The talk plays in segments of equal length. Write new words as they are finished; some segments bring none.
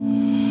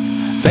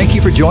Thank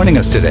you for joining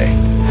us today.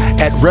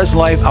 At Res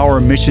Life,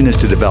 our mission is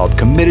to develop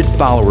committed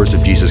followers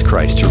of Jesus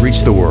Christ to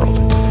reach the world.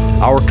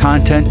 Our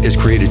content is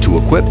created to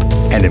equip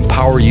and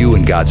empower you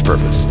in God's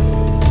purpose.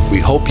 We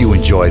hope you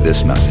enjoy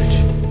this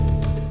message.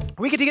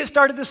 We get to get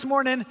started this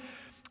morning,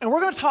 and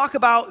we're going to talk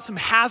about some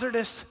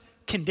hazardous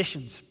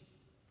conditions.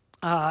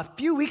 A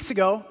few weeks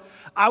ago,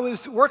 I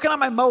was working on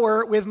my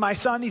mower with my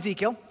son,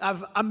 Ezekiel.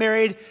 I'm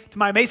married to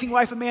my amazing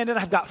wife, Amanda, and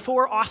I've got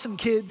 4 awesome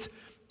kids.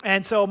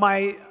 And so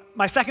my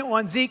second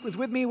one, Zeke, was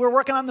with me. We're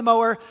working on the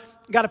mower.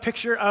 Got a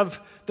picture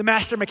of the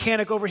master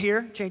mechanic over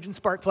here, changing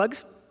spark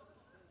plugs.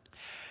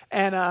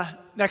 And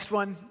next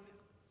one,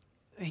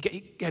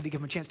 he had to give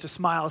him a chance to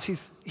smile.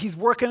 He's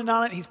working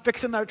on it. He's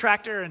fixing our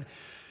tractor. And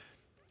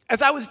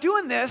as I was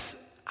doing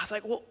this, I was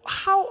like, well,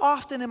 how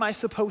often am I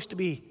supposed to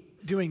be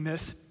doing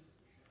this?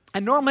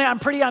 And normally I'm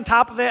pretty on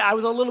top of it. I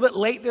was a little bit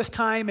late this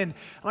time. And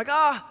I'm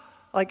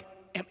like,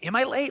 am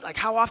I late? Like,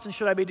 how often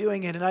should I be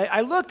doing it? And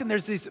I looked, and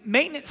there's these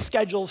maintenance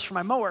schedules for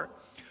my mower.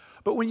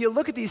 But when you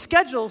look at these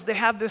schedules, they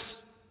have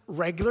this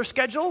regular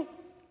schedule,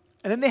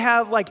 and then they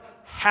have like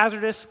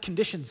hazardous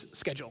conditions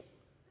schedule.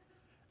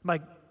 I'm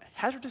like,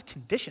 hazardous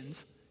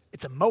conditions?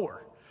 It's a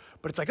mower.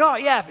 But it's like, oh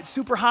yeah, if it's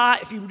super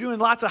hot, if you're doing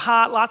lots of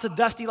hot, lots of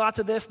dusty, lots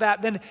of this,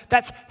 that, then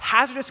that's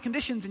hazardous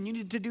conditions, and you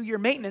need to do your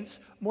maintenance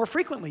more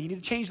frequently. You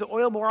need to change the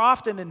oil more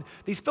often and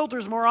these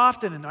filters more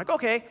often. And I'm like,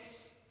 okay.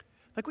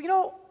 Like,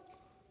 well,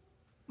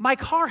 my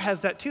car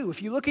has that too.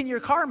 If you look in your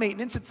car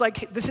maintenance, it's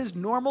like, this is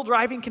normal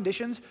driving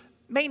conditions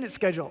maintenance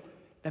schedule.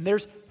 Then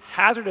there's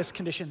hazardous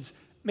conditions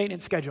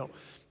maintenance schedule.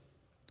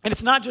 And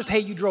it's not just, hey,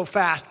 you drove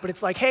fast, but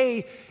it's like,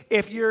 hey,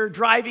 if you're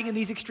driving in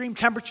these extreme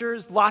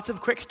temperatures, lots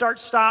of quick start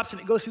stops, and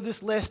it goes through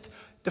this list,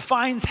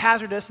 defines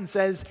hazardous and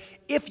says,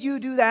 if you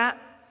do that,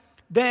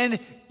 then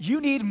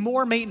you need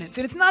more maintenance.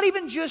 And it's not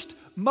even just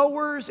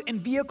mowers and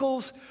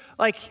vehicles,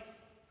 like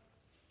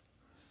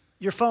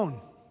your phone.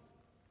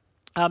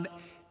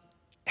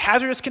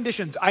 Hazardous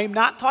conditions. I am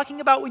not talking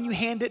about when you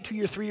hand it to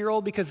your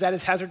 3-year-old, because that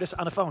is hazardous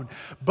on a phone.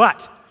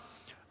 But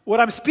what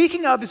I'm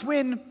speaking of is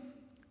when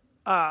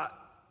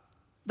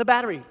the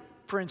battery,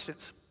 for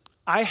instance.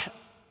 I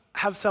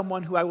have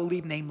someone who I will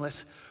leave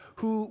nameless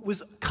who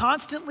was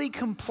constantly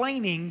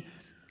complaining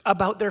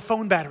about their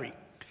phone battery.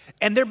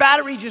 And their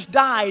battery just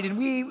died, and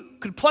we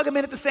could plug them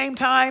in at the same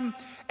time,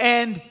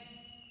 and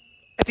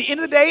at the end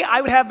of the day,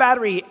 I would have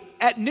battery.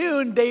 At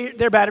noon,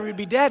 their battery would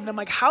be dead. And I'm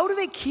like, how do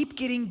they keep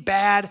getting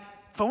bad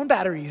phone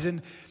batteries?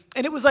 And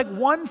it was like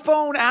one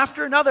phone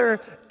after another.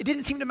 It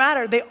didn't seem to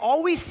matter. They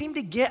always seem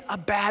to get a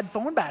bad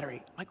phone battery.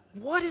 I'm like,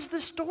 what is the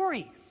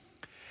story?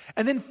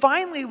 And then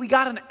finally, we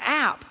got an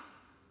app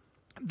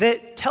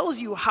that tells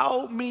you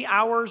how many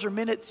hours or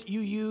minutes you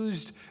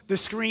used the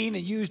screen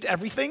and used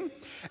everything.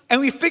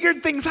 And we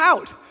figured things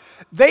out.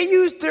 They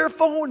used their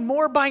phone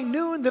more by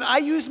noon than I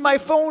used my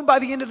phone by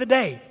the end of the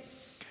day.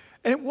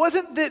 And it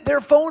wasn't that their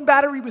phone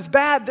battery was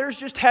bad. Theirs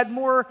just had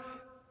more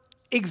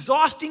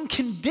exhausting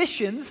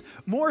conditions,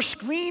 more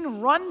screen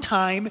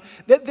runtime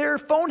that their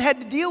phone had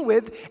to deal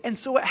with. And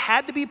so it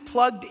had to be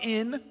plugged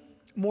in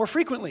more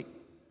frequently.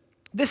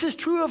 This is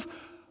true of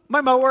my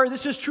mower,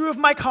 this is true of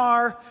my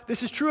car,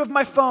 this is true of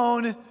my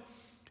phone,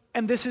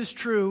 and this is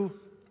true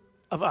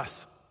of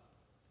us.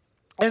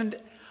 And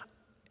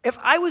if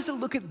I was to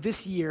look at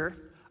this year,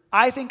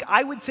 I think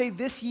I would say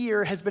this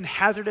year has been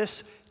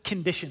hazardous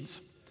conditions.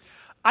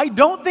 I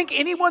don't think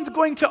anyone's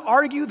going to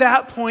argue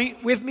that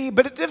point with me,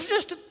 but it's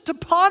just to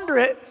ponder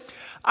it.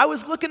 I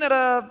was looking at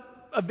a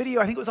video,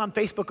 I think it was on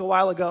Facebook a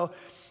while ago,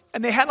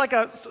 and they had like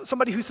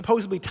somebody who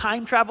supposedly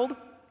time traveled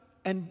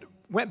and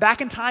went back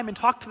in time and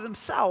talked to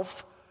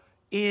themselves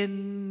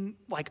in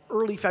like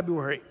early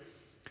February.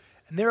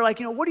 And they're like,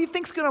 what do you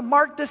think's going to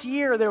mark this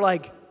year? They're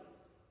like,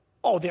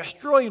 oh, the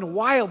Australian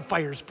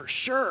wildfires for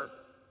sure.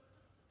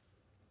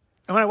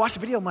 And when I watched the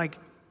video, I'm like,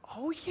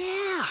 oh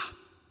yeah,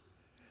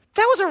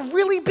 that was a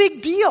really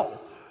big deal.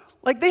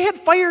 Like, they had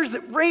fires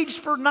that raged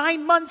for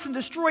 9 months and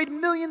destroyed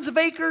millions of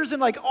acres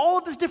and like all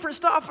of this different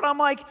stuff. And I'm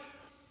like,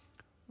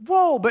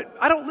 whoa, but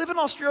I don't live in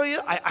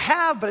Australia. I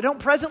have, but I don't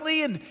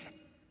presently.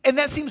 And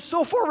that seems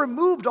so far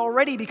removed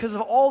already because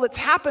of all that's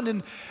happened.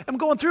 And I'm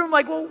going through, I'm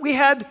like, well, we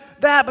had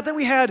that, but then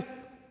we had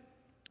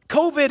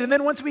COVID. And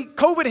then once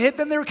COVID hit,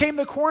 then there came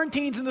the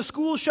quarantines and the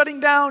schools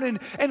shutting down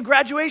and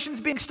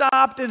graduations being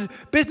stopped and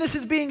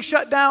businesses being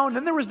shut down. And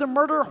then there was the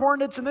murder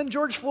hornets and then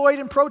George Floyd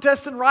and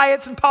protests and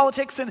riots and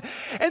politics.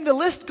 And the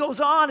list goes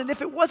on. And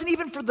if it wasn't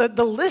even for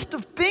the list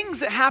of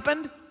things that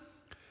happened,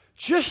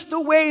 just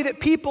the way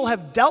that people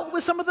have dealt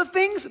with some of the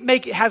things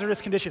make it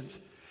hazardous conditions.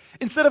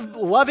 Instead of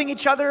loving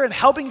each other and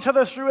helping each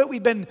other through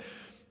it,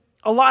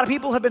 a lot of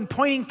people have been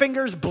pointing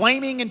fingers,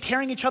 blaming and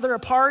tearing each other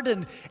apart,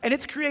 and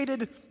it's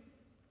created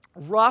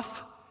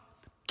rough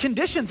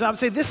conditions. And I would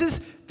say this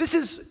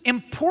is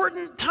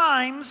important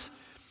times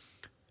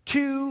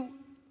to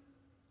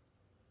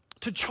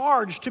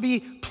charge, to be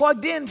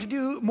plugged in, to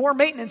do more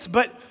maintenance,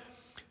 but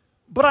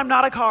I'm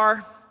not a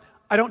car.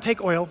 I don't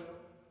take oil.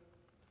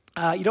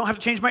 You don't have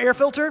to change my air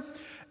filter,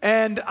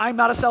 and I'm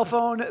not a cell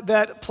phone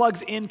that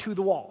plugs into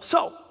the wall.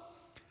 So,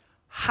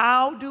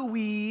 how do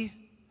we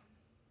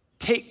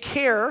take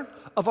care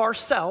of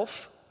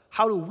ourselves?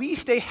 How do we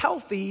stay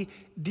healthy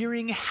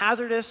during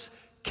hazardous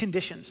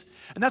conditions?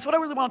 And that's what I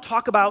really want to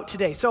talk about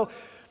today. So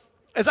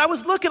as I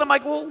was looking, I'm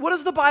like, well, what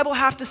does the Bible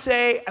have to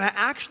say? And I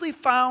actually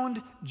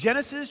found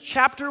Genesis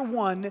chapter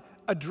 1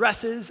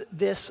 addresses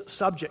this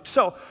subject.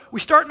 So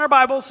we start in our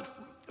Bibles,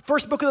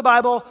 first book of the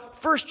Bible,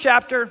 first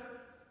chapter,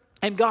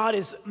 and God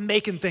is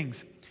making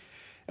things.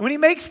 And when he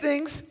makes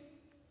things,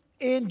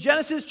 in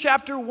Genesis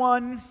chapter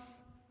 1,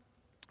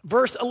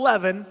 verse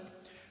 11,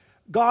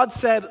 God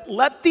said,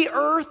 let the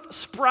earth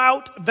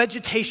sprout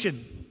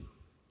vegetation.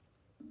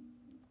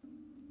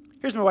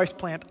 Here's my wife's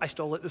plant. I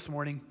stole it this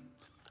morning.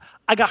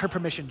 I got her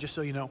permission, just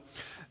so you know.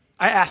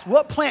 I asked,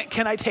 what plant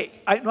can I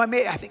take? I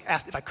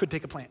asked if I could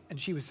take a plant, and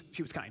she was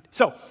kind.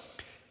 So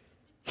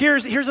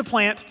here's a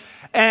plant,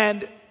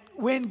 and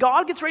when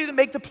God gets ready to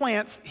make the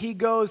plants, he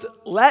goes,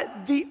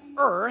 let the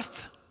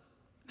earth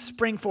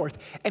spring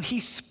forth. And he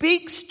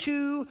speaks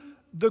to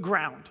the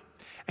ground.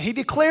 And he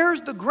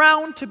declares the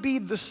ground to be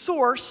the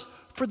source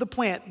for the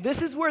plant.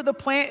 This is where the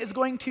plant is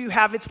going to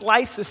have its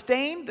life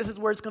sustained. This is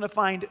where it's going to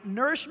find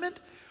nourishment.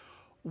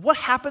 What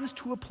happens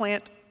to a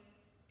plant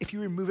if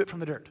you remove it from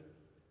the dirt?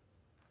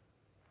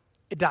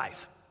 It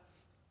dies.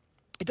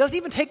 It doesn't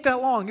even take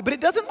that long, but it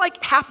doesn't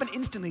like happen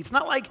instantly. It's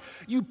not like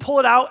you pull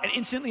it out and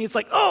instantly it's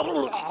like,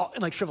 oh,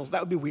 and like shrivels.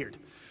 That would be weird.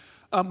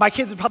 My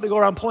kids would probably go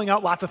around pulling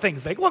out lots of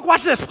things. Like, look,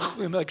 watch this,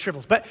 and like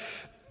shrivels. But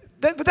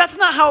that's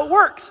not how it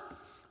works.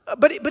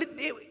 But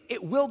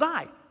it will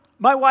die.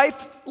 My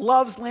wife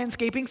loves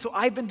landscaping, so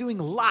I've been doing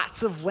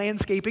lots of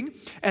landscaping,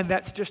 and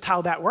that's just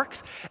how that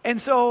works.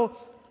 And so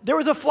there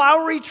was a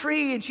flowery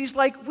tree, and she's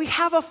like, we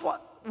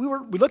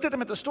looked at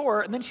them at the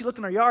store, and then she looked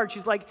in our yard.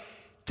 She's like,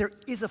 there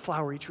is a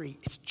flowery tree.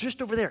 It's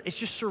just over there. It's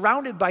just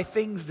surrounded by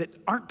things that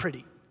aren't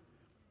pretty.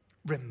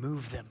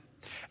 Remove them.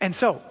 And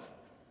so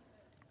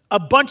a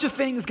bunch of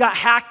things got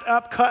hacked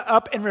up, cut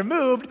up, and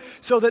removed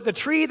so that the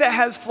tree that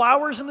has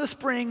flowers in the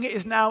spring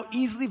is now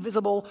easily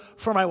visible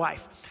for my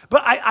wife.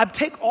 But I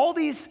take all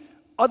these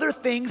other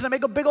things and I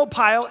make a big old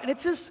pile, and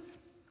it's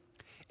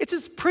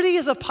as pretty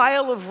as a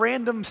pile of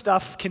random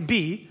stuff can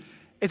be.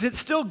 It's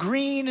still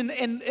green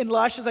and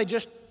lush as I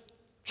just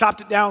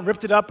chopped it down,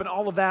 ripped it up, and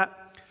all of that.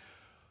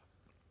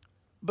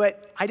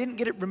 But I didn't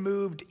get it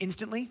removed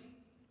instantly.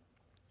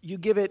 You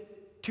give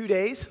it 2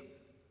 days,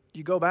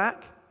 you go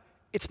back,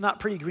 it's not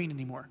pretty green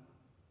anymore.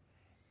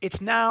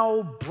 It's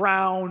now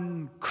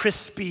brown,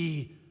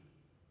 crispy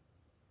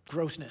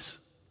grossness.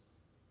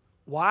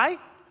 Why?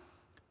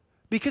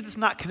 Because it's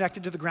not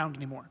connected to the ground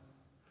anymore.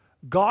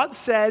 God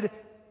said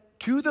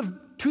to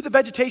the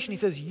vegetation, he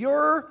says,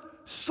 your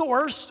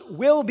source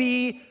will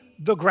be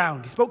the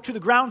ground. He spoke to the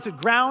ground, said,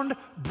 ground,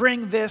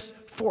 bring this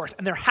forth.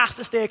 And there has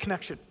to stay a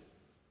connection.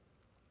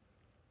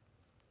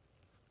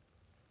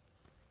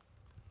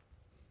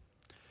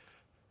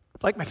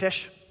 Like my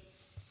fish.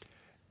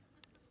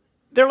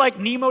 They're like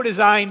Nemo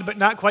designed, but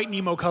not quite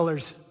Nemo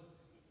colors.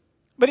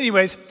 But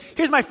anyways,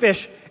 here's my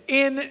fish.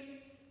 In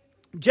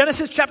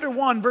Genesis chapter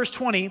 1, verse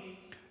 20,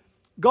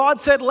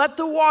 God said, let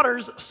the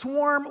waters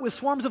swarm with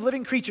swarms of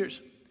living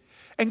creatures.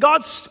 And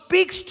God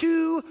speaks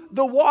to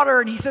the water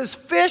and he says,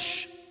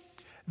 fish,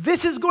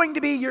 this is going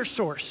to be your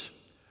source.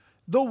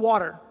 The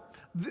water.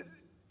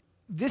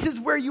 This is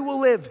where you will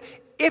live.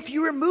 If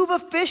you remove a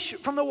fish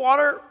from the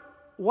water,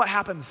 what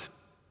happens?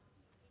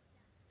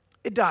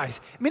 It dies.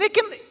 I mean,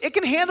 it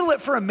can handle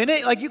it for a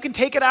minute. Like you can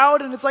take it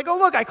out and it's like, oh,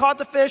 look, I caught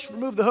the fish,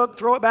 remove the hook,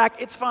 throw it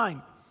back. It's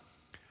fine.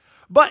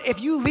 But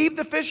if you leave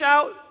the fish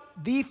out,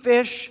 the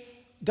fish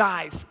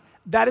dies.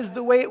 That is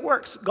the way it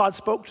works. God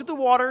spoke to the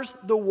waters.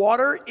 The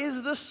water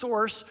is the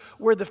source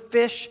where the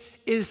fish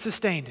is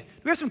sustained. Do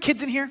we have some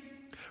kids in here?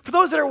 For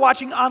those that are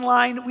watching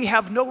online, we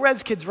have no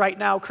res kids right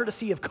now,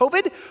 courtesy of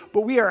COVID,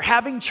 but we are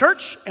having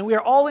church and we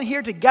are all in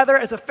here together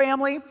as a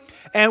family.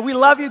 And we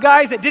love you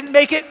guys that didn't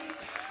make it.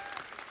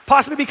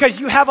 Possibly because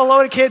you have a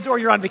load of kids or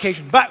you're on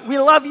vacation. But we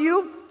love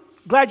you.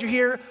 Glad you're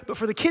here. But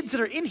for the kids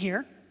that are in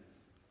here,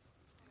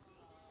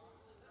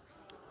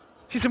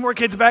 see some more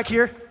kids back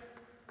here?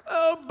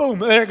 Oh, boom,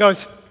 there it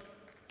goes.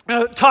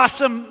 Toss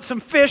some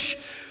fish.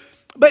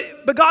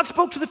 But God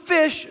spoke to the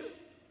fish.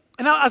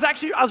 And I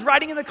was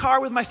riding in the car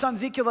with my son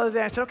Ezekiel the other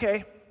day. I said,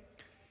 okay,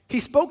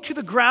 he spoke to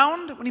the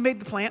ground when he made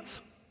the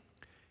plants.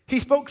 He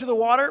spoke to the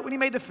water when he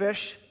made the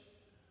fish.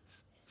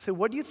 So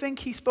what do you think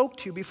he spoke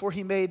to before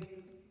he made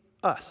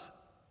us?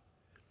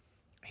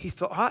 He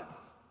thought,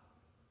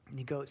 and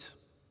he goes,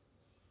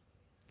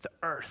 the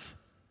earth.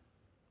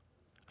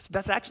 So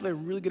that's actually a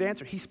really good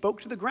answer. He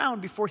spoke to the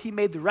ground before he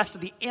made the rest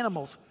of the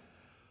animals,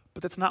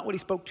 but that's not what he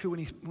spoke to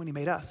when he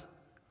made us.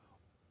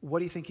 What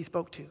do you think he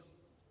spoke to?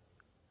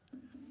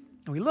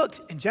 And we looked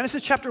in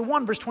Genesis chapter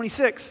 1, verse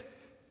 26.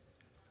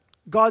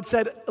 God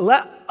said,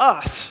 let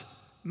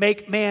us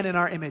make man in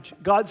our image.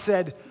 God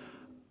said,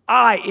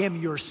 I am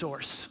your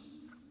source.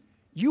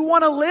 You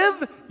want to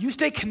live? You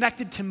stay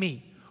connected to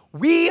me.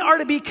 We are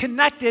to be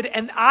connected,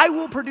 and I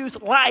will produce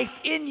life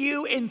in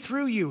you and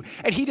through you.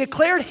 And he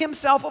declared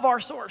himself of our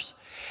source.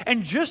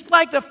 And just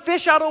like the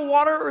fish out of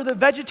water or the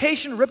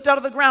vegetation ripped out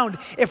of the ground,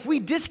 if we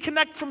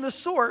disconnect from the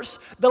source,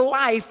 the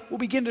life will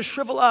begin to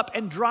shrivel up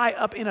and dry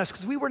up in us,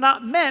 because we were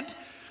not meant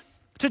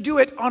to do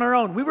it on our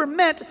own. We were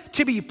meant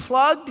to be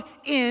plugged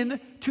in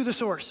to the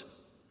source.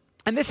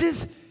 And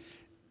this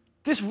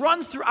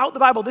runs throughout the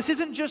Bible. This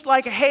isn't just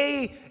like,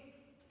 hey,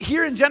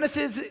 here in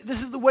Genesis,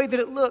 this is the way that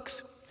it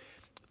looks.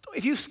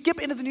 If you skip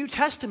into the New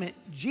Testament,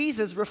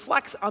 Jesus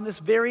reflects on this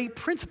very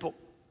principle.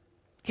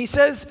 He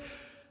says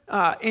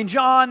in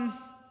John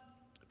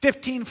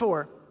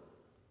 15:4,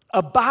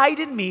 abide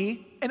in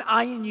me and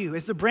I in you.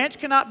 As the branch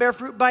cannot bear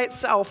fruit by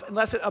itself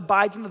unless it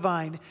abides in the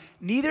vine,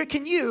 neither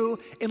can you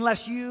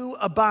unless you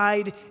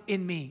abide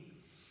in me.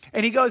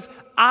 And he goes,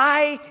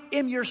 I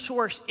am your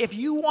source. If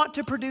you want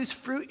to produce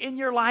fruit in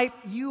your life,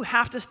 you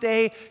have to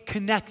stay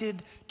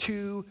connected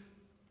to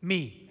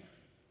me.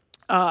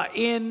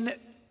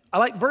 I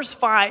like verse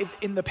 5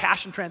 in the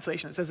Passion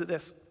Translation. It says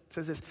this.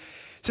 It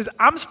says,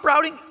 I'm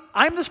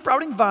the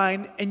sprouting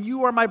vine, and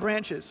you are my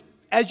branches.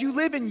 As you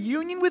live in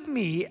union with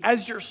me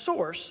as your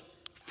source,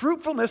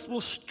 fruitfulness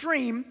will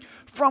stream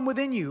from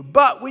within you.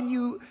 But when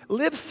you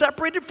live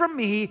separated from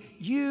me,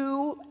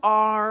 you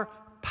are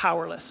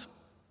powerless.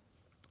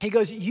 He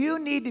goes, you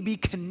need to be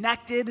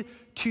connected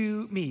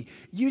to me.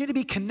 You need to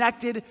be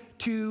connected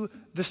to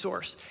the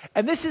source.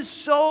 And this is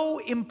so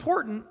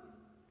important,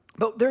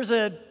 but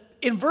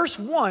in verse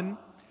 1,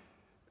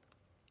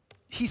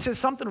 he says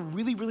something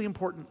really, really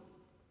important.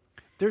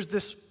 There's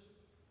this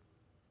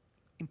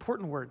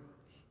important word.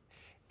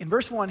 In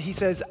verse 1, he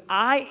says,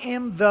 I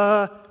am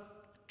the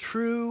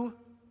true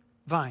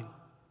vine.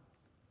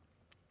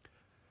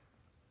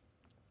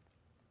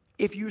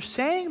 If you're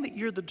saying that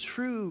you're the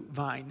true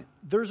vine,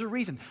 there's a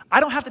reason. I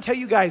don't have to tell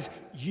you guys,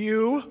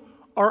 you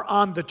are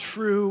on the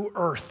true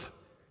earth.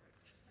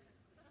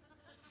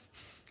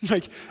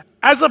 Like,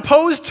 as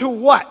opposed to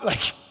what?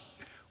 Like,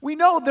 we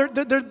know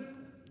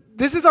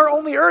this is our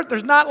only earth.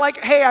 There's not like,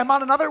 hey, I'm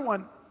on another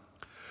one.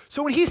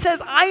 So when he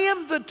says, I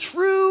am the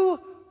true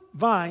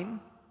vine,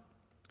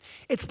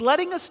 it's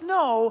letting us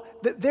know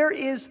that there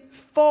is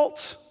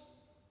false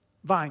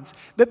vines,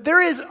 that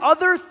there is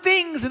other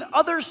things and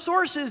other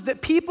sources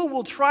that people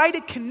will try to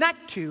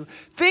connect to,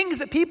 things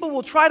that people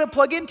will try to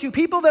plug into,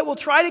 people that will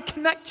try to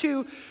connect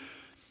to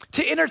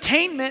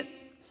entertainment,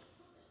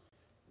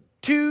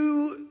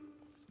 to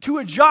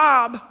a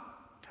job,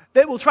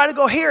 that will try to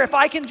go, here, if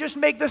I can just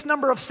make this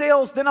number of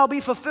sales, then I'll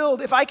be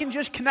fulfilled. If I can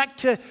just connect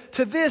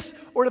to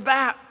this or to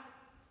that,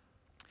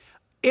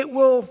 it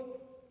will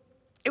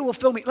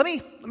fill me.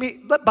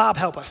 Let Bob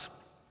help us.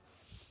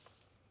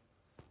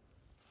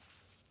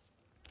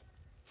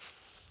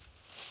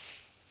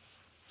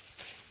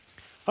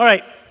 All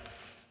right,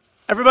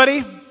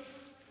 everybody.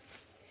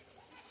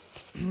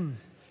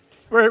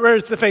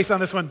 Where's the face on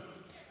this one?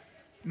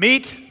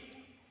 Meet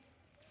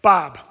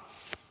Bob.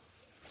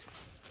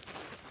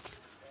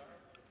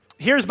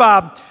 Here's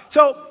Bob.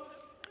 So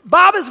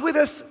Bob is with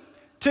us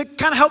to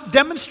kind of help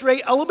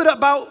demonstrate a little bit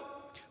about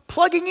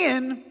plugging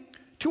in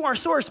to our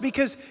source,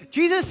 because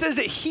Jesus says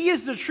that he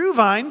is the true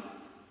vine.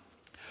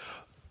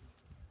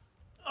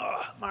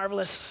 Oh,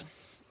 marvelous.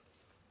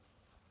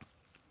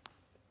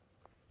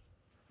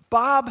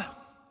 Bob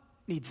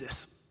needs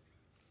this.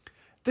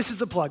 This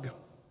is a plug.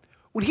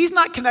 When he's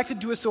not connected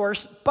to a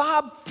source,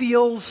 Bob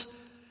feels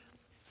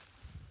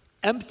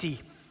empty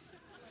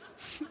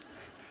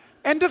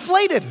and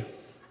deflated.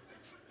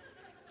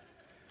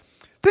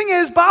 Thing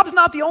is, Bob's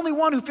not the only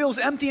one who feels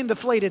empty and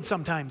deflated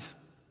sometimes.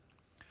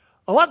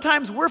 A lot of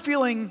times we're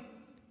feeling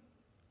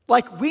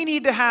like we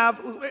need to have,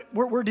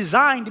 we're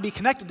designed to be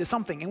connected to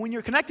something. And when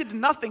you're connected to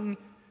nothing,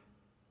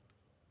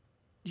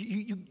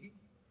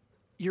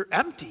 you're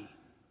empty.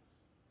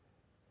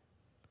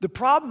 The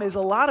problem is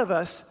a lot of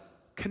us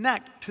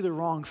connect to the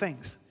wrong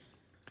things.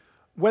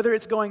 Whether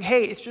it's going,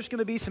 hey, it's just going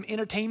to be some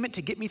entertainment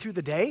to get me through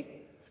the day.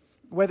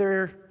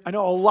 Whether, I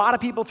know a lot of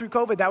people through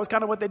COVID, that was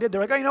kind of what they did.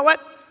 They're like, oh, you know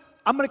what?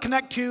 I'm going to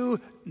connect to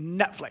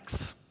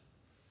Netflix.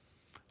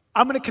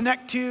 I'm going to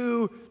connect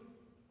to,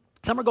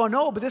 some are going,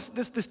 no, but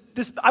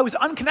this, I was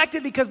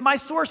unconnected because my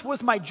source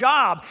was my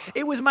job.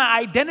 It was my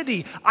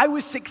identity. I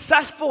was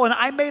successful and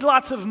I made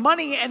lots of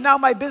money and now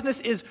my business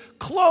is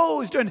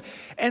closed.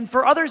 And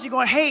for others, you're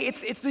going, hey,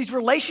 it's these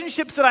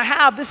relationships that I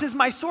have. This is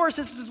my source.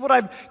 This is what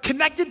I've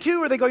connected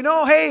to. Or they go,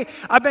 no, hey,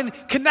 I've been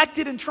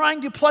connected and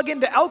trying to plug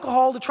into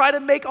alcohol to try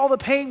to make all the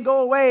pain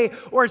go away.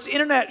 Or it's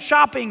internet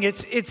shopping.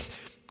 It's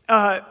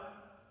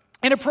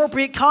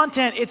inappropriate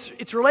content,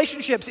 it's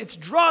relationships, it's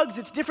drugs,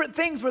 it's different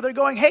things where they're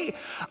going, hey,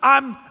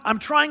 I'm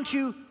trying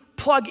to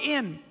plug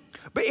in.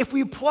 But if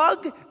we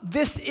plug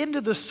this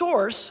into the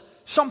source,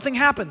 something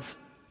happens.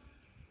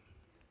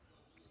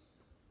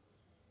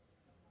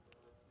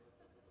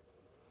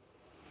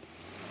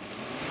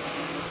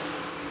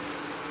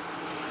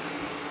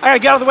 I gotta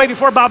get out of the way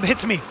before Bob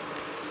hits me.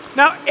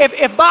 Now,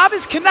 if Bob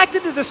is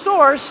connected to the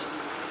source,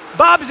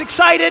 Bob is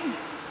excited,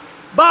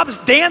 Bob's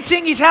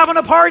dancing, he's having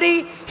a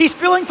party, he's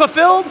feeling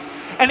fulfilled.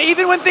 And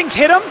even when things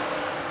hit him,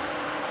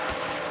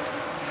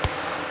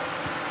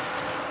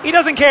 he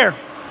doesn't care.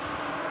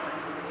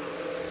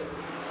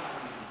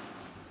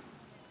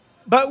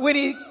 But when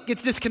he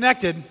gets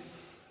disconnected,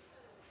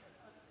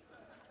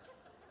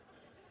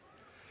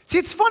 see,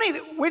 it's funny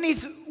that when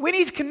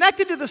he's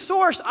connected to the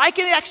source, I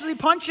can actually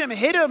punch him,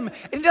 hit him,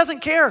 and he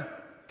doesn't care.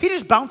 He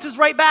just bounces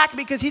right back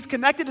because he's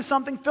connected to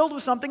something, filled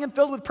with something, and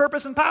filled with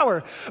purpose and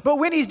power. But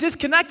when he's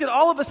disconnected,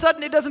 all of a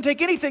sudden it doesn't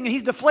take anything, and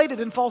he's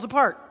deflated and falls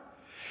apart.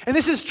 And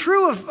this is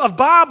true of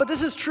Bob, but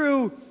this is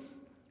true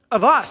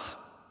of us.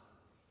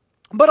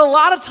 But a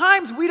lot of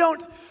times we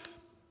don't.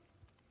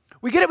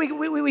 We get it,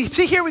 we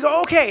see here, we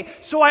go, okay,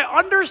 so I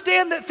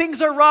understand that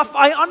things are rough.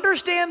 I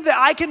understand that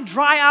I can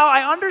dry out.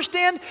 I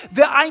understand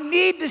that I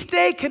need to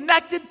stay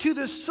connected to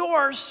the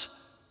source.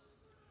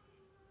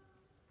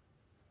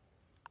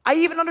 I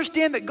even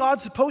understand that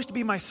God's supposed to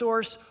be my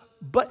source,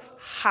 but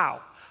how?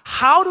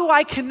 How do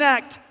I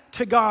connect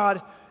to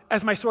God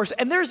as my source?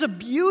 And there's a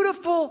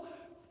beautiful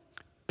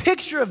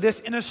picture of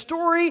this in a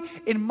story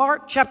in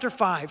Mark chapter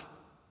 5.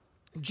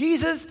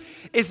 Jesus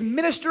is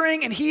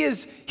ministering, and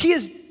he's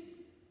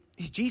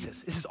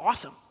Jesus. This is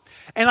awesome.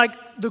 And like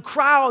the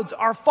crowds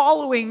are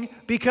following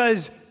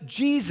because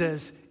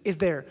Jesus is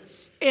there.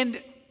 And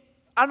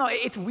I don't know,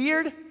 it's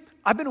weird.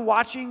 I've been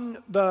watching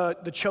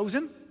The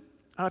Chosen.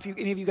 I don't know if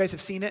any of you guys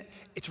have seen it.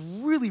 It's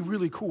really,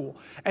 really cool.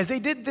 As they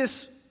did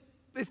this,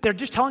 they're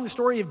just telling the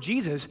story of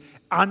Jesus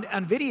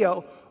on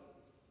video,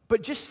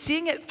 but just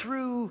seeing it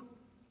through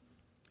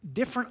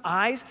different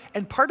eyes.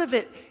 And part of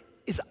it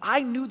is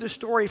I knew the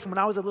story from when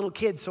I was a little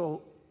kid,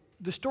 so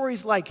the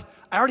story's like,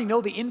 I already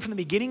know the end from the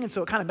beginning, and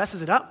so it kind of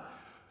messes it up.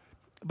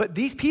 But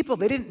these people,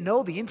 they didn't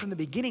know the end from the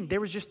beginning. There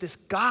was just this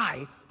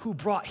guy who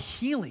brought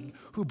healing,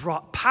 who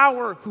brought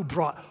power, who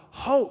brought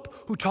hope,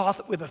 who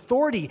taught with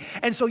authority.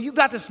 And so you've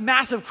got this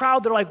massive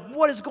crowd. They're like,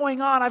 what is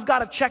going on? I've got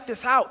to check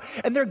this out.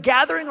 And they're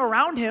gathering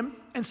around him,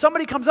 and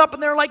somebody comes up,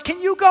 and they're like, can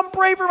you come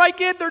pray for my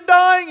kid? They're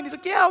dying. And he's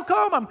like, yeah, I'll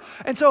come.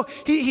 And so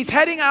he's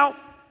heading out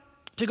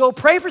to go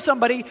pray for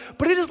somebody,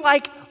 but it is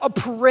like a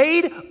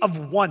parade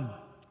of one.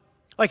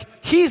 Like,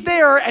 he's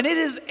there, and it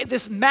is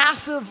this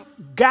massive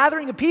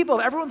gathering of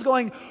people. Everyone's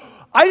going,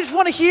 I just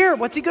want to hear,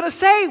 what's he going to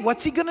say?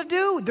 What's he going to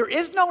do? There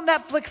is no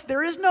Netflix.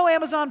 There is no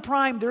Amazon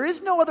Prime. There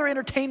is no other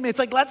entertainment. It's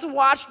like, let's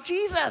watch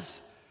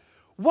Jesus.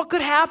 What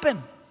could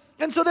happen?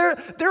 And so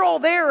they're all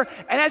there,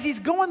 and as he's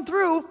going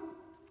through,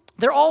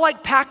 they're all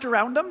like packed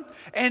around him.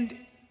 And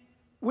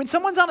when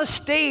someone's on a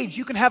stage,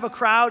 you can have a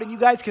crowd, and you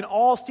guys can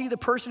all see the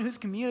person who's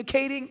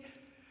communicating.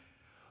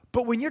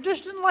 But when you're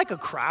just in like a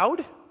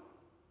crowd,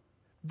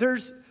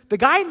 there's the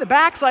guy in the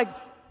back's like,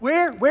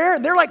 where?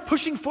 And they're like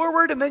pushing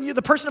forward, and then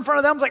the person in front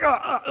of them's like,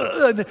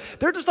 and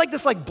they're just like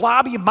this like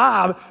blobby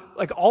mob,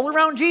 like all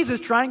around Jesus,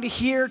 trying to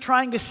hear,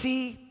 trying to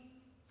see.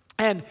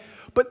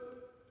 But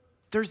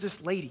there's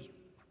this lady,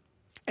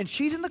 and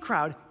she's in the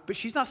crowd, but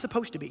she's not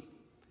supposed to be.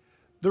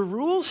 The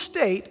rules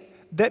state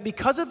that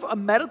because of a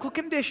medical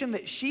condition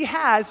that she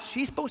has,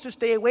 she's supposed to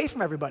stay away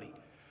from everybody.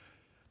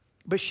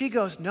 But she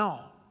goes, no,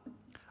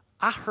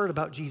 I heard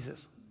about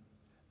Jesus.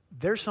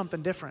 There's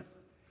something different.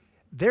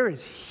 There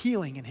is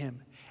healing in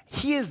him.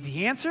 He is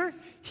the answer.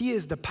 He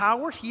is the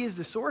power. He is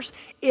the source.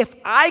 If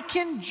I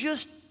can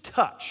just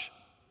touch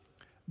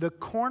the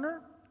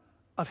corner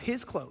of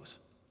his clothes,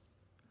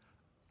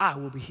 I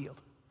will be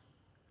healed.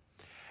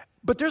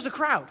 But there's a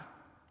crowd.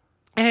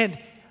 And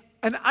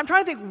I'm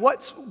trying to think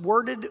what's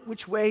worded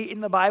which way in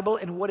the Bible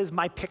and what is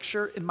my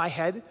picture in my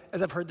head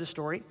as I've heard this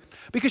story.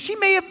 Because she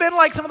may have been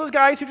like some of those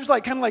guys who just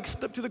like kind of like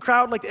step through the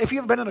crowd. Like if you've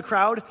ever been in a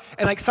crowd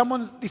and like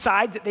someone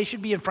decides that they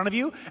should be in front of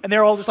you and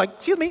they're all just like,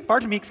 excuse me,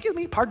 pardon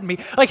me.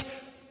 Like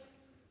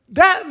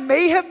that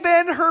may have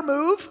been her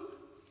move,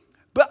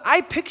 but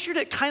I pictured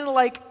it kind of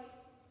like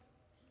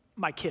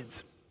my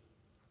kids.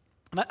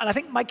 And I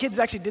think my kids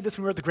actually did this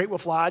when we were at the Great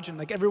Wolf Lodge, and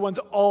like everyone's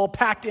all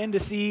packed in to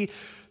see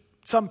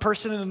some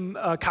person in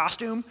a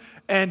costume,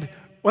 and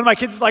one of my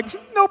kids is like,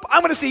 nope,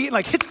 I'm gonna see, and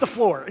like hits the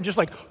floor, and just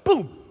like,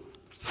 boom,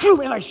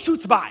 and like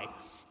shoots by,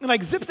 and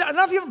like zips out. I don't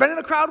know if you've ever been in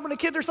a crowd when a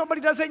kid or somebody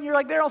does it, and you're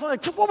like there, all of a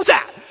sudden like, what was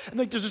that? And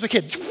like there's just a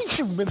kid,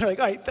 and they're like,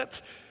 all right,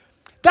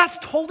 that's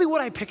totally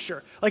what I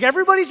picture. Like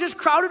everybody's just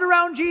crowded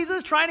around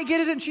Jesus, trying to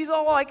get it, and she's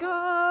all like,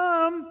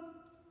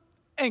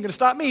 ain't gonna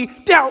stop me,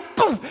 down,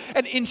 boom,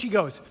 and in she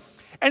goes.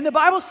 And the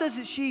Bible says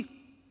that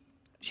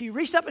she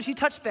reached up and she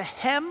touched the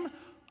hem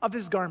of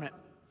his garment.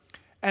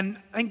 And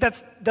I think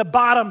that's the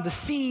bottom, the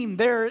seam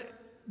there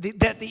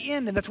at the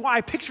end. And that's why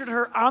I pictured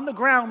her on the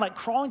ground, like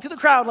crawling through the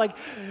crowd. Like,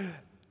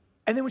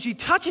 and then when she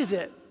touches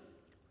it,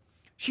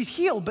 she's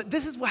healed. But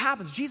this is what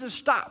happens. Jesus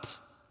stops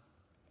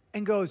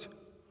and goes,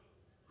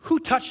 who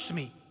touched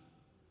me?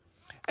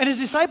 And his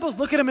disciples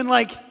look at him and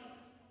like,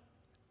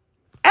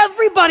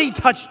 everybody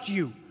touched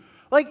you.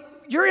 Like,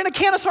 you're in a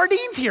can of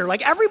sardines here.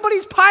 Like,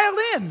 everybody's piled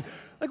in.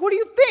 Like, what do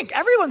you think?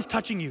 Everyone's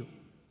touching you.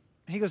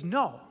 And he goes,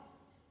 no.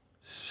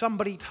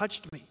 Somebody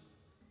touched me.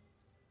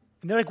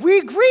 And they're like, we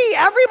agree,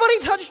 everybody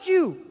touched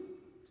you.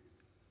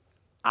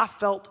 I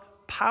felt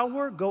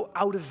power go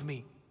out of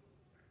me.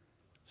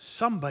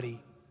 Somebody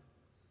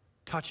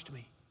touched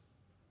me.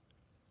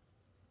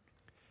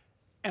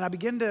 And I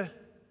begin to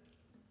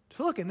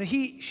look, and then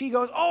she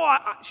goes,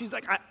 she's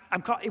like,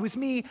 I'm caught. It was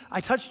me.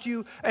 I touched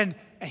you. And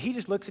he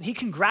just looks and he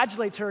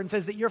congratulates her and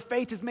says that your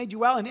faith has made you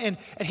well. And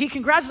he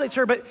congratulates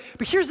her. But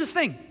here's this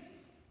thing.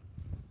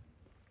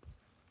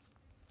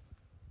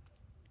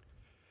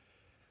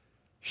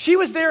 She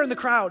was there in the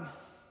crowd.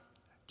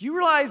 Do you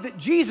realize that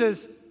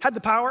Jesus had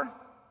the power?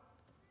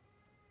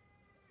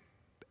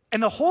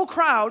 And the whole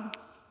crowd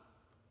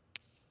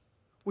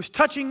was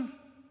touching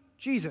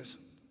Jesus.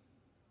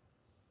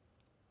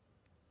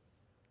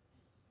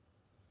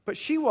 But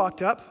she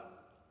walked up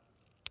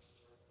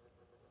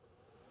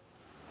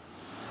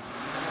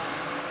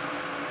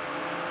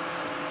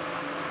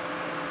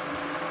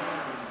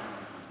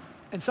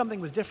and something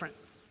was different.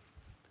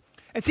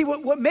 And see,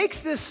 what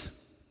makes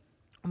this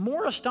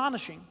more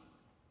astonishing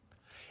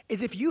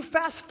is if you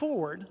fast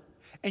forward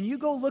and you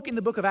go look in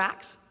the book of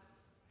Acts,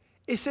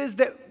 it says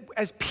that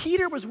as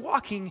Peter was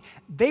walking,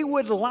 they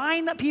would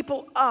line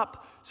people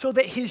up so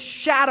that his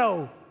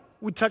shadow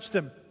would touch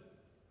them.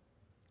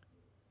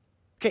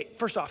 Okay,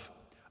 first off,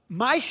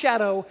 my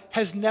shadow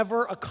has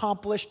never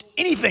accomplished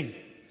anything.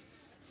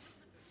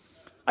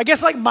 I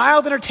guess like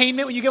mild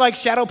entertainment when you get like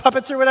shadow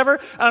puppets or whatever.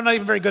 I'm not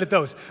even very good at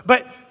those.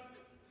 But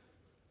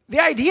the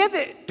idea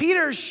that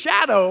Peter's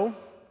shadow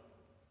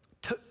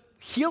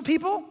healed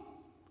people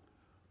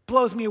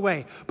blows me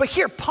away. But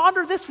here,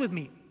 ponder this with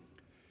me.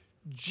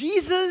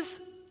 Jesus,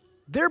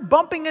 they're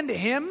bumping into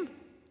him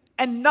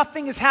and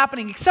nothing is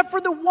happening except for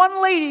the one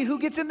lady who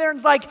gets in there and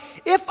is like,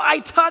 if I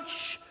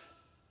touch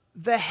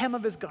the hem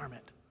of his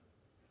garment.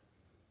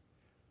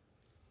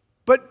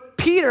 But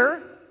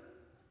Peter,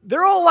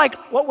 they're all like,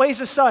 what way's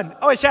the sun?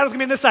 Oh, his shadow's gonna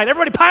be on this side.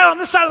 Everybody pile on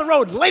this side of the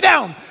road. Lay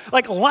down.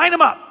 Like, line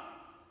them up.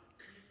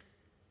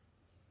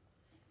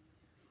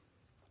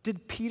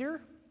 Did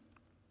Peter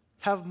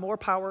have more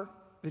power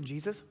than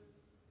Jesus?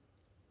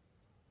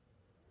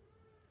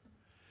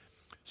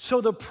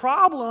 So the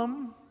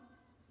problem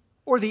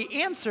or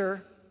the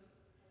answer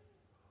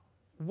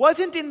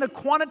wasn't in the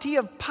quantity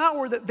of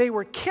power that they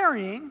were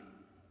carrying.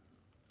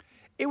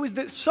 It was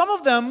that some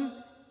of them,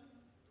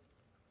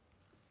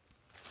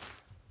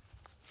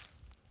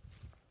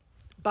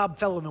 Bob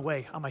fell in the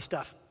way on my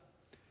stuff.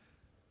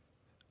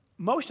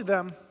 Most of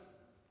them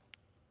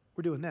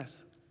were doing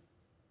this.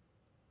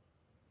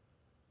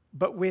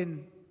 But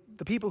when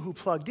the people who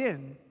plugged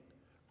in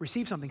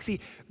received something, see,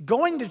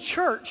 going to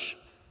church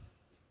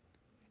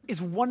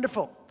is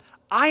wonderful.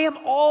 I am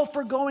all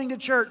for going to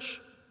church.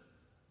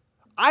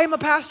 I am a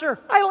pastor.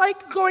 I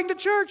like going to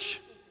church.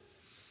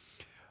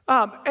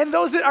 And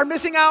those that are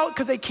missing out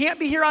because they can't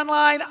be here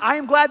online, I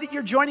am glad that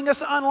you're joining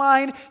us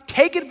online.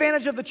 Take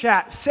advantage of the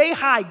chat. Say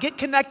hi. Get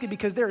connected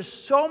because there is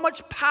so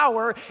much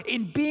power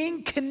in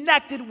being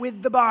connected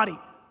with the body.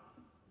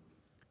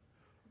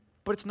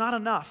 But it's not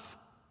enough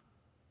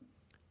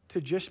to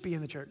just be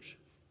in the church.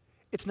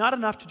 It's not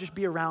enough to just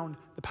be around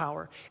the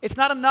power. It's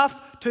not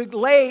enough to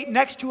lay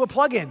next to a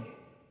plug-in.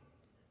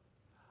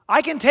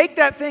 I can take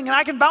that thing and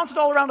I can bounce it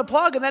all around a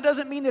plug, and that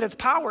doesn't mean that it's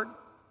powered.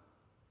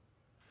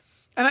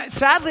 And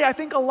sadly, I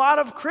think a lot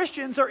of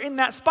Christians are in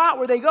that spot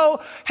where they go,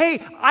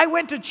 hey, I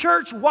went to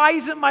church. Why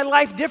isn't my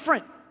life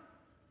different?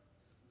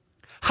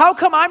 How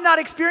come I'm not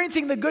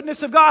experiencing the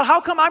goodness of God?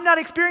 How come I'm not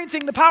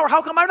experiencing the power?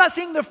 How come I'm not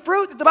seeing the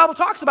fruit that the Bible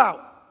talks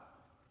about?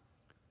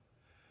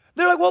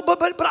 They're like, well,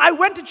 but I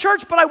went to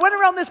church, but I went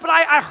around this, but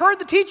I heard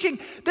the teaching.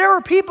 There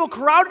were people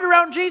crowded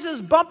around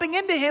Jesus, bumping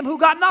into him who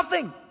got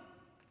nothing.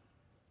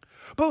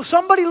 But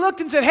somebody looked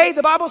and said, hey,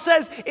 the Bible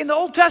says in the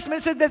Old Testament,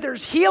 it says that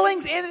there's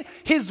healings in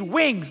his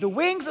wings, the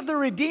wings of the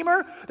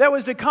Redeemer that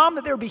was to come,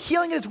 that there would be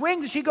healing in his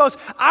wings. And she goes,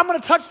 I'm going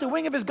to touch the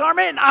wing of his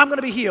garment and I'm going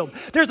to be healed.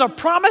 There's a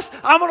promise.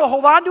 I'm going to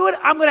hold on to it.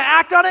 I'm going to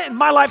act on it and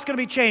my life's going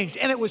to be changed.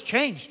 And it was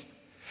changed.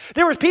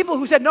 There was people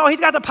who said, no,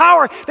 he's got the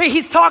power.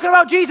 He's talking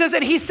about Jesus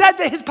and he said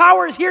that his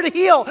power is here to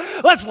heal.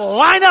 Let's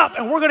line up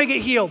and we're going to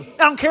get healed.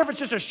 I don't care if it's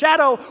just a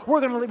shadow.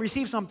 We're going to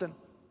receive something.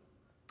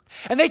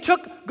 And they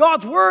took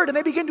God's word and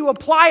they begin to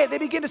apply it. They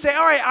begin to say,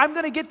 all right, I'm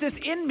going to get this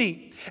in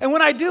me. And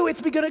when I do,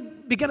 it's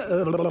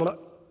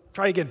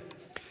try again.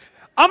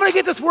 I'm going to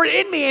get this word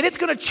in me and it's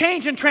going to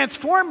change and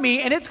transform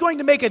me and it's going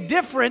to make a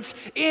difference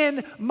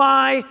in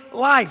my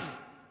life.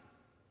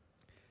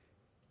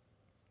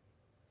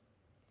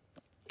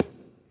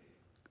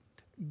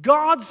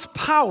 God's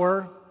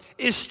power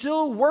is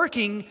still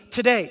working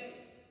today.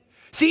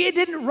 See, it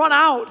didn't run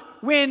out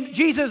when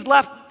Jesus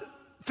left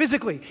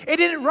physically. It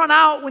didn't run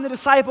out when the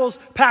disciples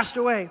passed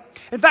away.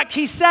 In fact,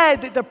 he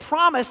said that the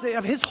promise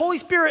of his Holy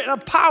Spirit and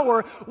of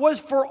power was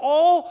for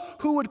all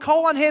who would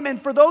call on him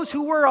and for those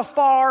who were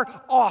afar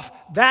off.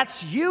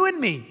 That's you and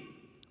me.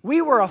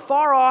 We were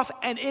afar off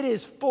and it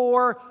is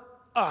for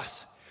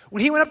us.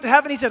 When he went up to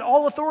heaven, he said,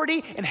 all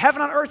authority in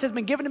heaven and earth has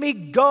been given to me.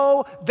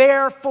 Go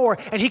therefore.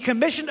 And he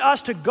commissioned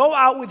us to go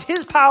out with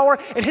his power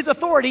and his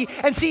authority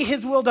and see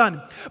his will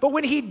done. But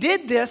when he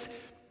did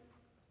this,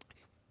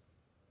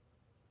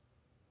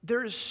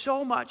 there is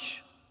so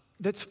much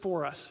that's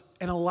for us.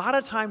 And a lot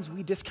of times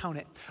we discount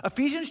it.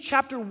 Ephesians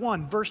chapter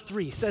 1, verse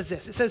 3 says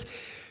this. It says,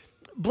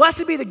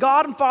 Blessed be the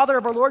God and Father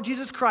of our Lord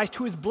Jesus Christ,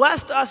 who has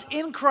blessed us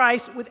in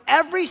Christ with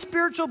every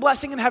spiritual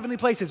blessing in heavenly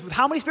places. With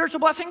how many spiritual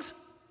blessings?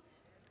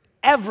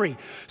 Every.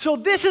 So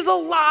this is a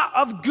lot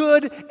of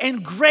good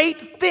and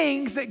great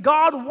things that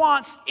God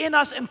wants in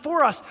us and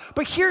for us.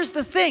 But here's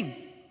the thing.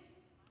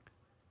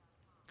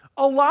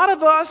 A lot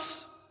of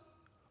us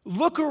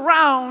look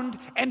around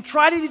and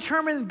try to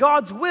determine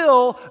God's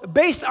will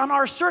based on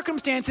our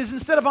circumstances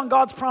instead of on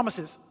God's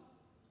promises.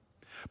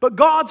 But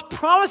God's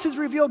promises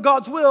reveal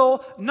God's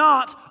will,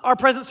 not our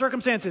present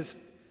circumstances.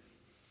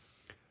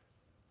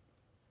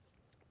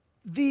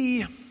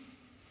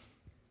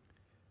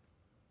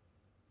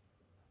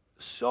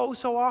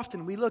 So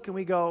often we look and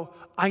we go,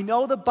 I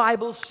know the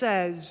Bible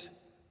says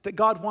that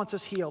God wants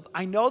us healed.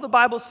 I know the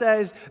Bible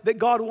says that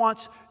God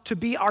wants to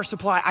be our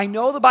supply. I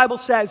know the Bible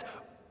says,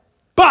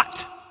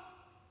 but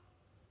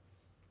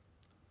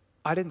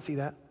I didn't see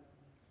that.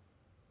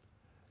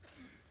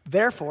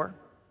 Therefore,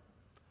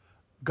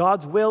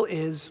 God's will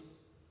is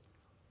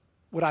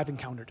what I've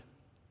encountered.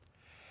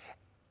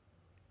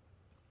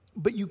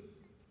 But you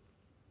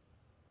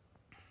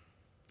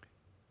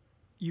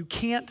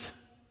can't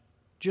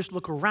just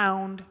look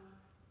around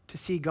to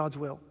see God's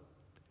will.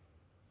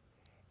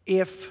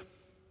 Here,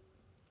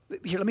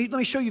 let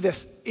me show you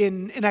this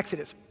in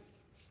Exodus.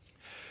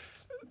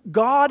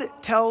 God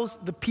tells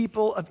the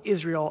people of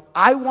Israel,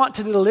 I want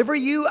to deliver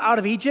you out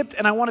of Egypt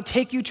and I want to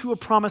take you to a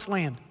promised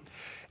land.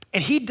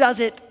 And he does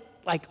it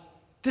like,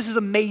 this is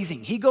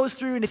amazing. He goes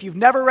through, and if you've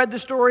never read the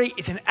story,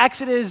 it's in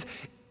Exodus.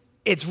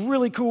 It's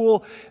really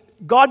cool.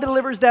 God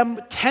delivers them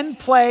 10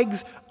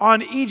 plagues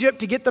on Egypt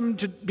to get them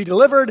to be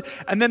delivered,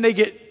 and then they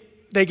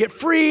get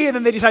free, and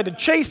then they decide to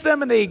chase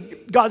them, and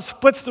God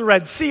splits the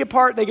Red Sea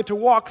apart. They get to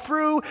walk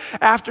through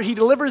after he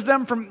delivers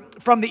them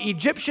from the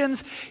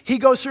Egyptians. He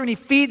goes through and he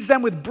feeds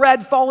them with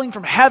bread falling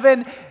from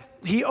heaven.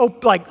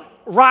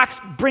 Rocks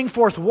bring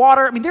forth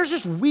water. I mean, there's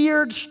just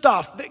weird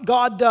stuff that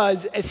God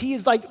does as he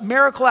is like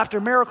miracle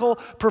after miracle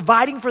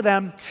providing for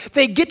them.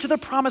 They get to the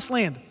promised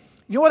land.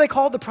 You know why they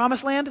call it the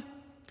promised land?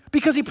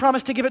 Because he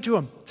promised to give it to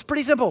them. It's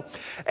pretty simple.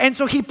 And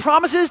so he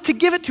promises to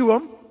give it to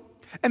them,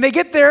 and they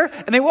get there,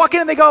 and they walk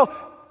in, and they go,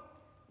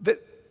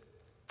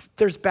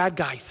 there's bad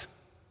guys.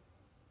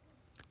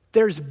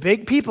 There's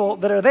big people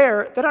that are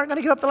there that aren't going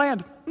to give up the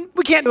land.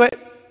 We can't do it.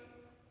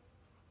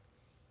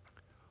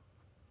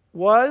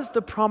 Was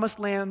the promised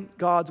land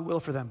God's will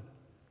for them?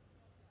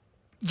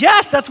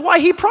 Yes, that's why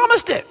he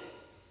promised it.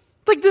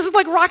 This is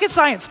like rocket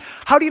science.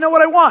 How do you know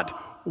what I want?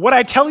 What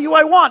I tell you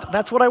I want,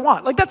 that's what I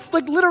want. That's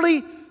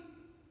literally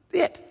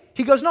it.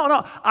 He goes,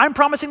 no, I'm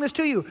promising this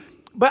to you.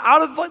 But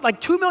out of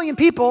 2 million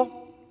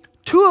people,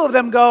 2 of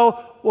them go,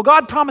 well,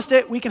 God promised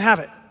it, we can have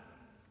it.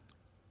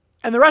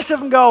 And the rest of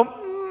them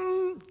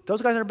go,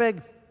 those guys are big.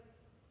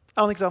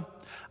 I don't think so.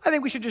 I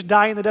think we should just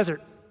die in the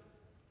desert.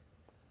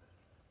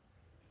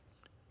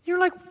 You're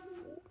like,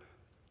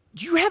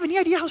 do you have any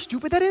idea how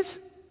stupid that is?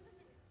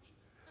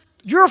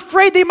 You're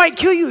afraid they might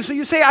kill you, so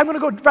you say, I'm going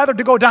to rather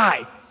go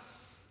die.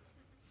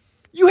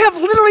 You have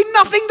literally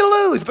nothing to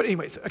lose. But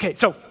anyways, okay,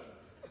 so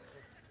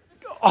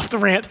off the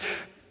rant.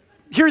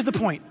 Here's the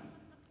point.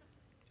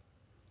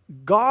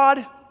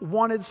 God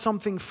wanted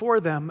something for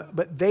them,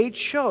 but they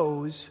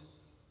chose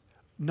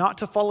not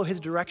to follow his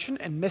direction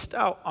and missed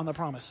out on the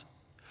promise.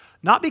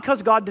 Not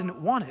because God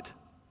didn't want it.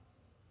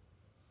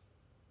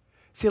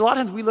 See, a lot of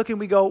times we look and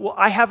we go, well,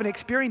 I haven't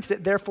experienced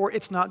it, therefore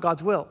it's not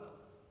God's will.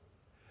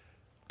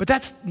 But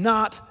that's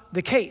not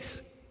the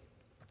case.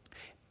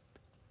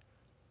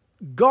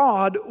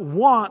 God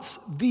wants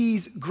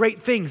these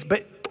great things,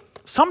 but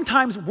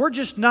sometimes we're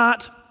just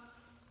not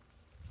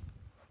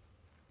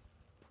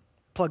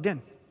plugged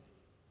in.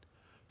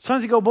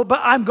 Sometimes you go, but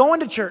I'm going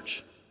to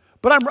church,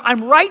 but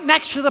I'm right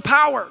next to the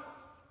power,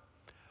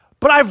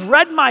 but I've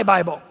read my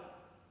Bible.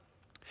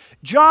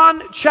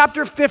 John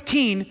chapter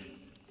 15,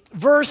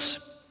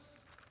 verse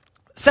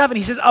 7,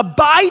 he says,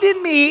 abide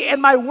in me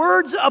and my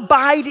words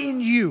abide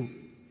in you.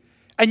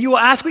 And you will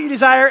ask what you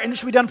desire and it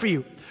shall be done for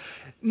you.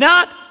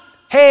 Not,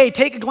 hey,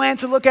 take a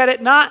glance and look at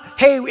it. Not,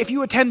 hey, if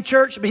you attend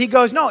church. But he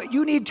goes, no,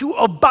 you need to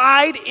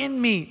abide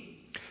in me.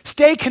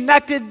 Stay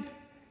connected.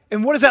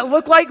 And what does that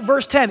look like?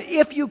 Verse 10,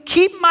 if you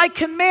keep my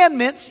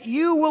commandments,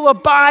 you will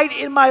abide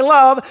in my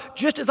love,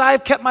 just as I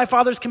have kept my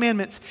Father's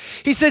commandments.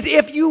 He says,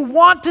 if you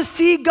want to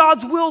see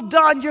God's will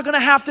done, you're going to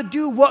have to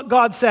do what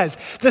God says.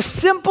 The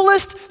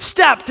simplest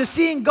step to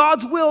seeing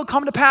God's will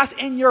come to pass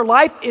in your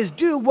life is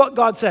do what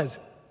God says.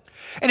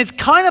 And it's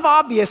kind of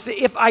obvious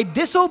that if I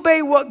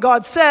disobey what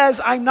God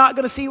says, I'm not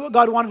going to see what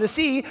God wanted to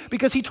see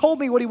because he told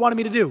me what he wanted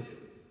me to do.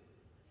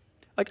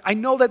 I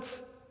know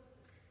that's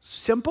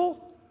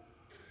simple,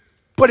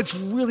 but it's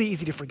really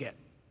easy to forget.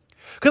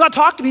 Because I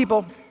talk to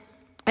people,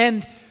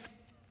 and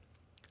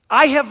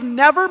I have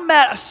never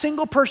met a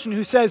single person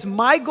who says,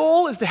 my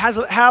goal is to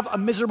have a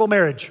miserable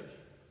marriage.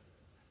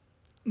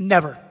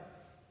 Never.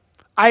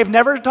 I have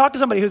never talked to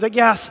somebody who's like,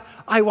 yes,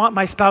 I want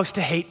my spouse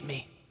to hate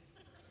me.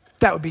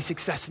 That would be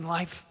success in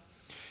life.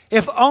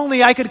 If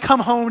only I could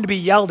come home to be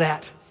yelled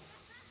at.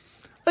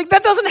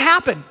 That doesn't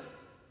happen.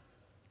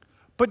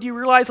 But do you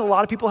realize a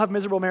lot of people have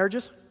miserable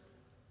marriages?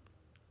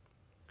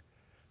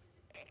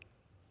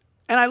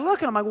 And I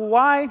look and I'm like, well,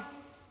 why?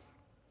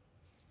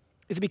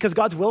 Is it because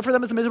God's will for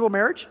them is a miserable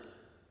marriage?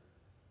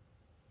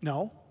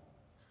 No,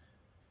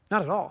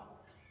 not at all.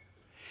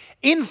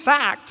 In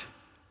fact,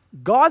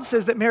 God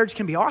says that marriage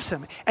can be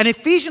awesome. And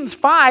Ephesians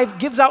 5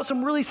 gives out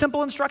some really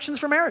simple instructions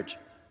for marriage.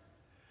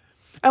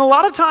 And a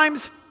lot of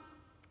times,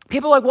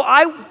 people are like,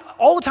 well,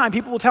 all the time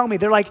people will tell me,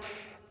 they're like,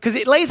 because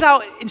it lays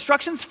out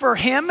instructions for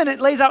him and it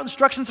lays out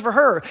instructions for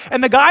her.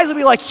 And the guys will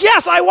be like,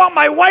 yes, I want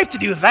my wife to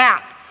do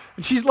that.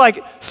 And she's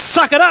like,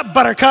 suck it up,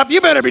 buttercup,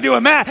 you better be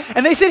doing that.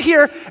 And they sit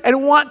here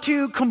and want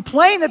to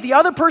complain that the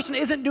other person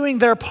isn't doing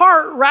their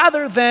part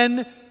rather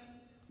than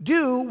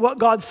do what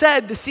God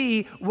said to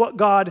see what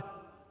God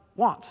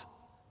wants.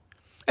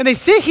 And they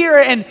sit here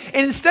and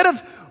instead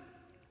of,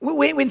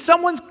 when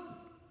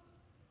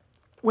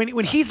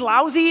he's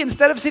lousy,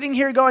 instead of sitting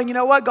here going, you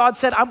know what, God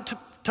said I'm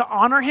to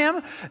honor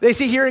him, they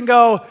sit here and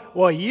go,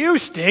 well, you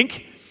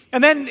stink.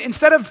 And then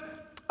instead of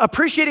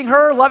appreciating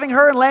her, loving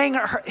her, and laying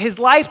his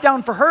life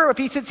down for her, if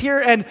he sits here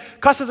and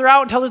cusses her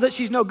out and tells her that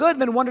she's no good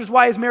and then wonders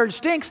why his marriage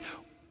stinks,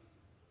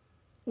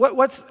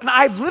 and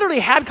I've literally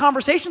had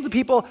conversations with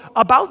people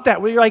about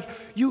that, where you're like,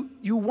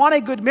 you want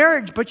a good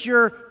marriage, but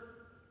you're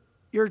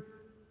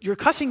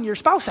cussing your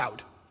spouse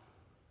out.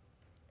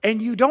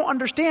 And you don't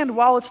understand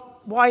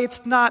why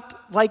it's not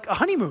like a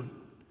honeymoon.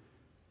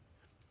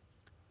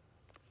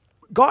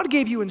 God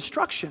gave you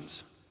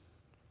instructions.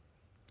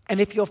 And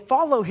if you'll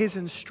follow his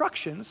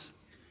instructions,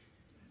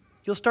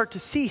 you'll start to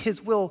see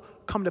his will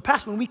come to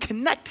pass. When we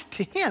connect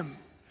to him,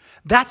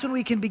 that's when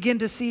we can begin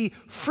to see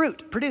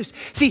fruit produced.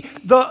 See,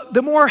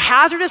 the more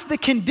hazardous the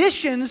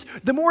conditions,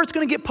 the more it's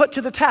going to get put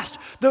to the test.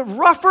 The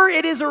rougher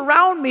it is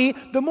around me,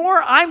 the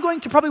more I'm going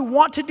to probably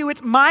want to do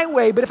it my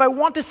way. But if I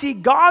want to see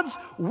God's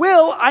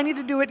will, I need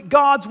to do it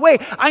God's way.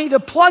 I need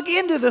to plug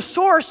into the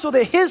source so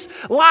that his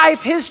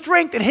life, his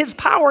strength, and his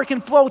power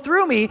can flow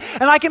through me,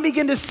 and I can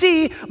begin to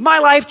see my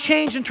life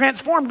change and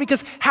transformed,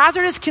 because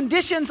hazardous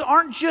conditions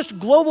aren't just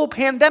global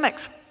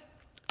pandemics.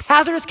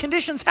 Hazardous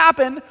conditions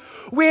happen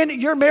when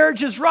your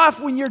marriage is rough,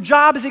 when your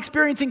job is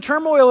experiencing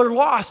turmoil or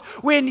loss,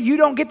 when you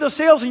don't get those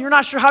sales and you're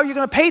not sure how you're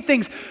going to pay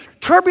things.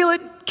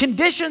 Turbulent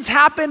conditions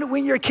happen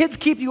when your kids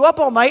keep you up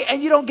all night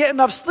and you don't get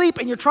enough sleep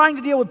and you're trying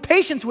to deal with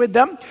patience with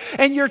them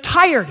and you're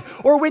tired.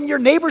 Or when your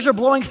neighbors are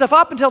blowing stuff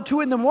up until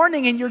 2 a.m.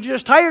 and you're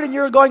just tired and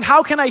you're going,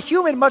 how can I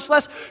human, much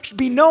less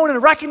be known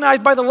and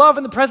recognized by the love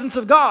and the presence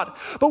of God?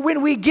 But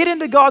when we get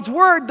into God's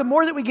word, the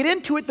more that we get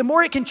into it, the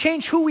more it can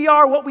change who we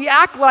are, what we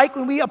act like.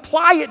 When we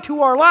apply it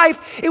to our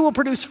life, it will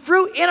produce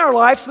fruit in our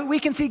life so that we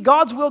can see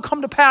God's will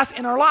come to pass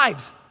in our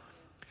lives.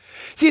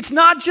 See, it's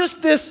not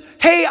just this,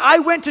 hey, I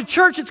went to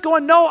church. It's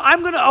going, no,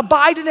 I'm going to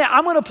abide in it.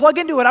 I'm going to plug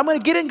into it. I'm going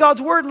to get in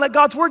God's word and let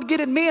God's word get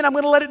in me, and I'm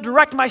going to let it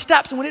direct my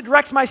steps. And when it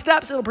directs my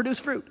steps, it'll produce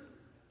fruit.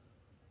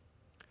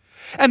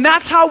 And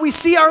that's how we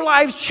see our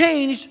lives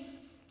changed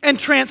and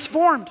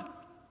transformed.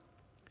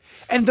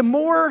 And the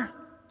more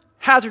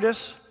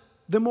hazardous,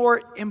 the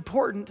more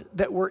important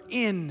that we're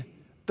in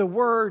the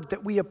word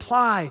that we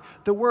apply,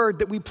 the word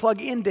that we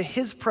plug into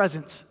his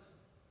presence.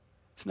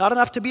 It's not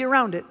enough to be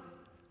around it.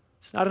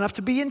 It's not enough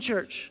to be in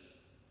church.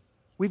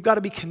 We've got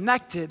to be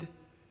connected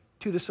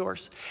to the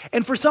source.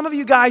 And for some of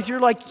you guys, you're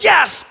like,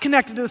 yes,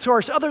 connected to the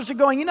source. Others are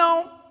going,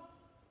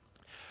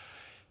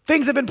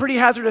 things have been pretty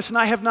hazardous and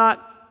I have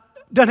not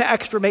done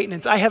extra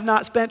maintenance. I have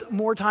not spent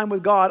more time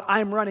with God.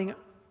 I'm running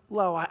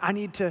low. I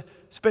need to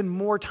spend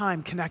more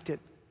time connected.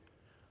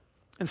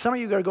 And some of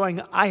you are going,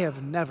 I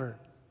have never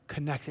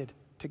connected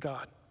to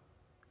God.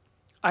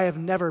 I have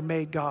never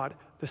made God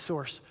the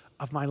source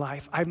of my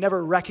life. I've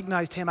never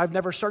recognized him. I've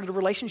never started a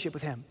relationship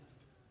with him.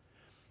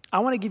 I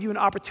want to give you an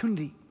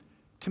opportunity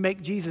to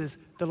make Jesus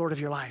the Lord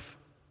of your life.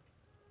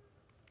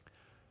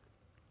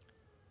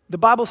 The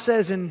Bible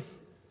says in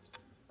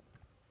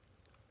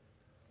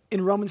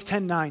Romans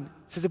 10:9, it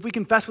says, if we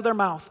confess with our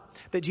mouth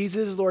that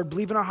Jesus is Lord,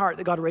 believe in our heart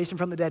that God raised him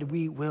from the dead,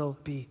 we will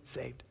be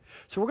saved.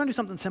 So we're going to do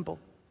something simple.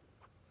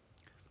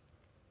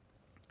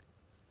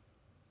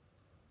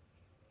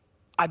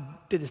 I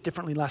did this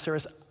differently last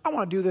service. I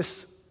want to do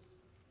this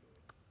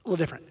a little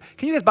different.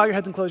 Can you guys bow your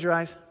heads and close your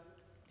eyes?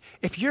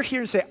 If you're here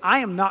and say, I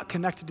am not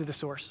connected to the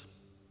source.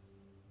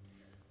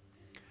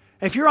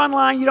 And if you're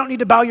online, you don't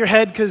need to bow your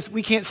head because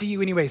we can't see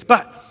you anyways.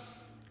 But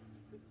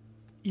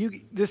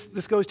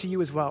this goes to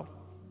you as well.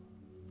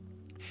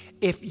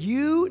 If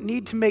you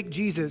need to make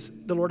Jesus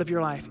the Lord of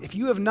your life, if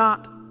you have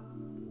not,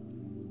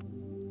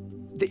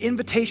 the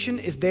invitation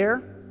is there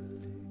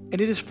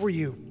and it is for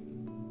you.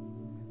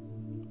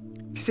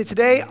 If you say,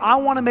 today, I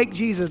want to make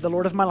Jesus the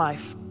Lord of my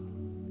life,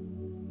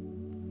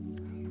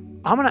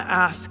 I'm going to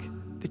ask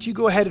that you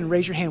go ahead and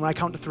raise your hand when I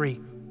count to 3.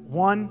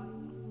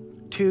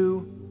 1,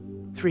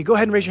 2, 3. Go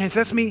ahead and raise your hand. So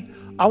that's me.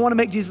 I want to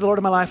make Jesus the Lord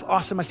of my life.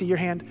 Awesome. I see your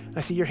hand. And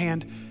I see your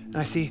hand. And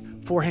I see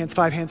 4 hands,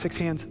 5 hands, 6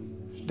 hands.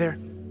 There.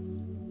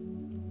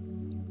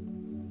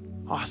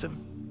 Awesome.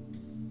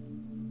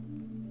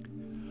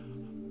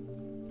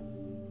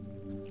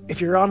 If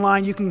you're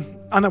online,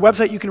 on the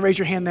website, you can raise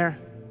your hand there.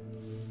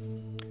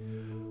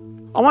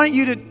 I want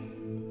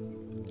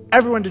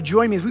everyone to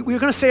join me. We're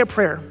going to say a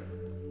prayer.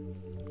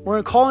 We're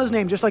going to call on his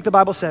name just like the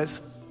Bible says.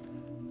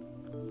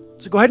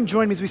 So go ahead and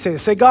join me as we say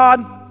this. Say,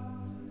 God,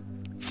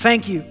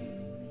 thank you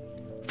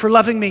for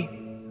loving me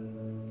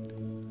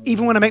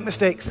even when I make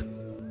mistakes.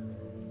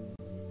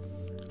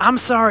 I'm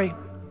sorry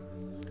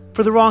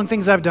for the wrong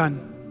things I've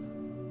done.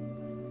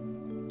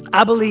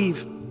 I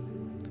believe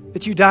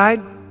that you died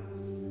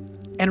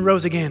and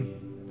rose again.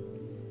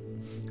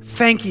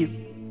 Thank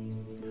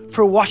you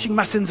for washing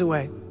my sins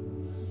away.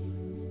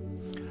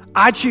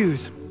 I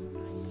choose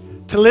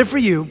to live for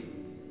you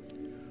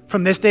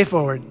from this day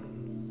forward.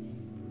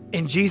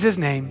 In Jesus'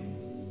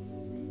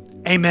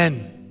 name,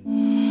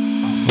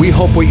 amen. We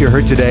hope what you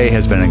heard today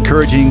has been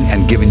encouraging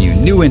and given you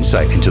new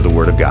insight into the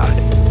Word of God.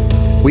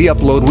 We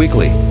upload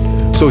weekly,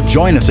 so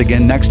join us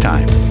again next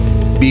time.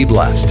 Be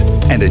blessed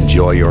and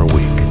enjoy your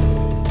week.